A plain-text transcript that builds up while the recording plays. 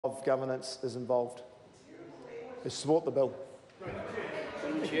of governance is involved. I support the bill.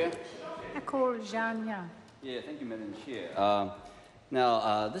 Madam Chair. I call Jian Yang. Yeah, thank you, Madam Chair.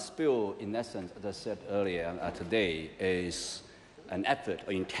 This bill, in essence, as I said earlier today, is an effort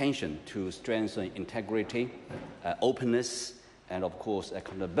or intention to strengthen integrity, openness, and of course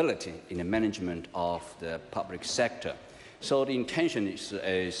accountability in the management of the public sector. So the intention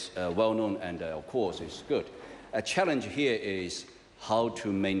is well known and of course is good. A challenge here is how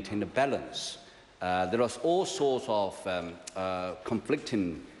to maintain the balance. There are all sorts of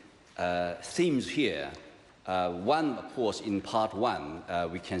conflicting themes here. One, of course, in part one,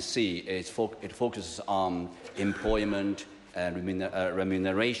 we can see it focuses on employment and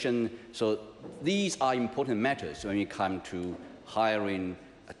remuneration. So these are important matters when we come to hiring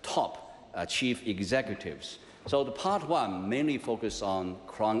top chief executives. So the part one mainly focuses on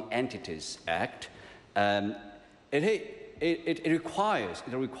Crown Entities Act. It requires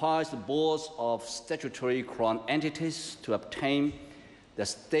the boards of statutory Crown entities to obtain the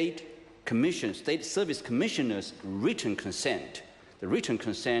state service commissioners' written consent, the written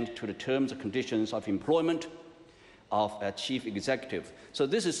consent to the terms and conditions of employment of a chief executive. So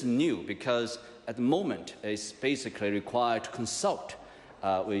this is new because at the moment it's basically required to consult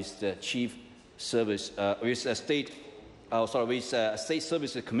with the chief service with a state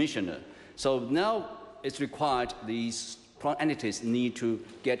service commissioner. So now it's required these Crown entities need to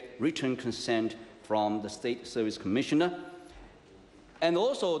get written consent from the state service commissioner, and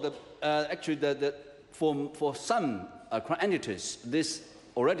also for some Crown entities this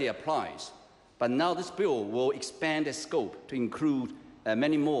already applies, but now this bill will expand the scope to include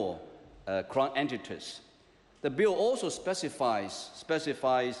many more Crown entities. The bill also specifies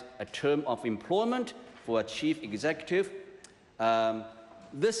a term of employment for a chief executive.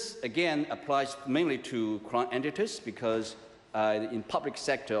 This, again, applies mainly to Crown entities because in public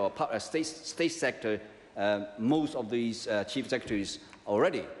sector or state sector, most of these chief executives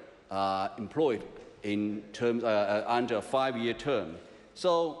already employed in terms under a 5-year term.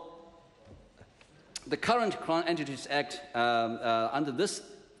 So the current Crown Entities Act, under this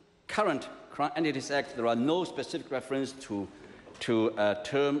current Crown Entities Act, there are no specific reference to a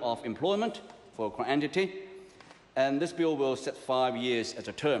term of employment for a Crown entity. And this bill will set 5 years as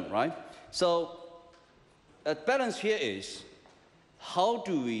a term, right? So the balance here is how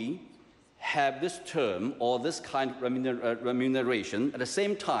do we have this term or this kind of remuneration at the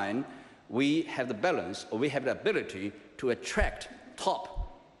same time we have the balance or we have the ability to attract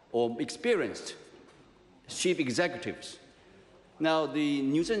top or experienced chief executives. Now, the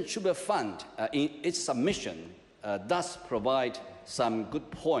New Zealand Super Fund, in its submission, does provide some good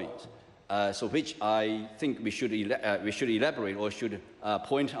points. So which I think we should elaborate or should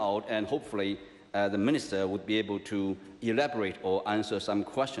point out, and hopefully the Minister would be able to elaborate or answer some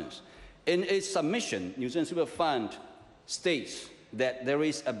questions. In its submission, New Zealand Super Fund states that there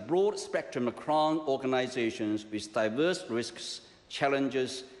is a broad spectrum of Crown organisations with diverse risks,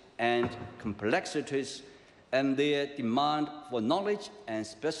 challenges and complexities, and their demand for knowledge and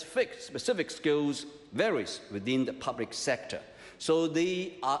specific skills varies within the public sector. So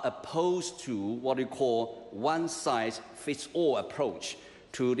they are opposed to what we call one-size-fits-all approach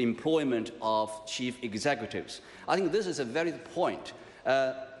to the employment of chief executives. I think this is a very good point,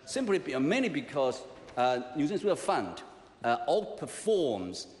 mainly because New Zealand Super Fund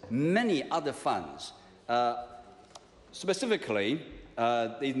outperforms many other funds. Specifically,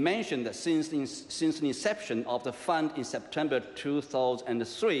 they mentioned that since the inception of the fund in September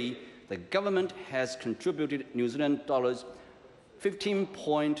 2003, the government has contributed New Zealand dollars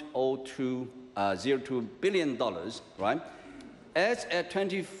 $15.02 billion, right? As at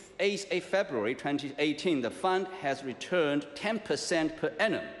 28 February 2018, the fund has returned 10% per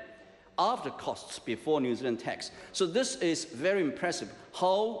annum after costs before New Zealand tax. So this is very impressive.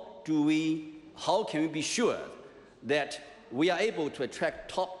 How can we be sure that we are able to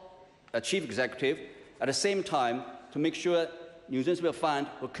attract top chief executive at the same time to make sure New Zealand Super Fund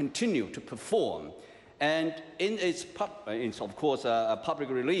will continue to perform? And in its of course, public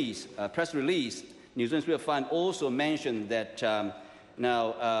release, press release, New Zealand Super Fund also mentioned that the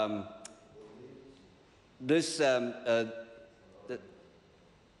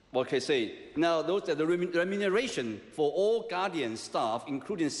remuneration for all Guardian staff,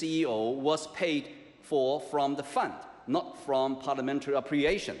 including CEO, was paid for from the fund, not from parliamentary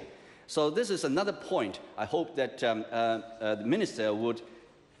appropriation. So this is another point. I hope that the Minister would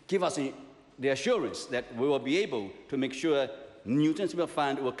give us the assurance that we will be able to make sure New Zealand Super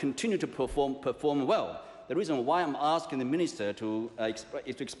Fund will continue to perform well. The reason why I'm asking the Minister to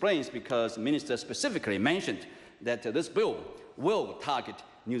explain is because the Minister specifically mentioned that this bill will target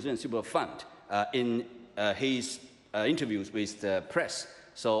New Zealand Super Fund in his interviews with the press.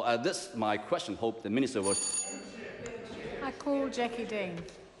 So that's my question. Hope the Minister will... I call Jackie Dean.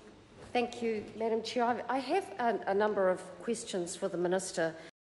 Thank you, Madam Chair. I have a number of questions for the Minister.